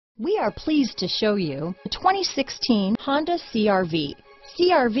We are pleased to show you the 2016 Honda CR-V.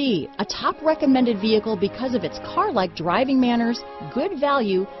 CR-V, a top recommended vehicle because of its car-like driving manners, good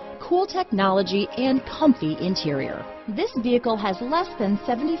value, cool technology, and comfy interior. This vehicle has less than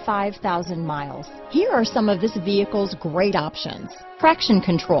 75,000 miles. Here are some of this vehicle's great options: traction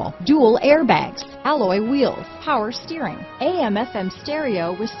control, dual airbags, alloy wheels, power steering, AM/FM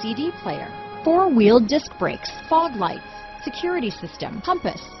stereo with CD player, four-wheel disc brakes, fog lights, security system,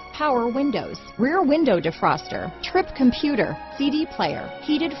 compass, power windows, rear window defroster, trip computer, CD player,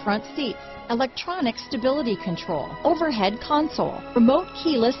 heated front seats, electronic stability control, overhead console, remote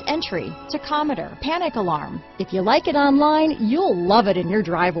keyless entry, tachometer, panic alarm. If you like it online, you'll love it in your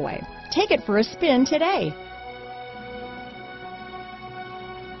driveway. Take it for a spin today.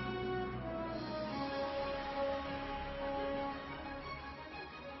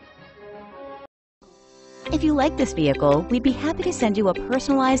 If you like this vehicle, we'd be happy to send you a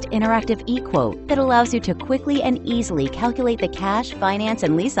personalized interactive e-quote that allows you to quickly and easily calculate the cash, finance,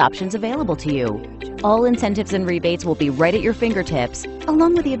 and lease options available to you. All incentives and rebates will be right at your fingertips,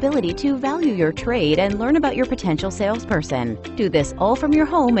 along with the ability to value your trade and learn about your potential salesperson. Do this all from your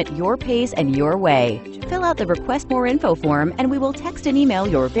home at your pace and your way. Fill out the Request More Info form and we will text and email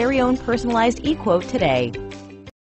your very own personalized e-quote today.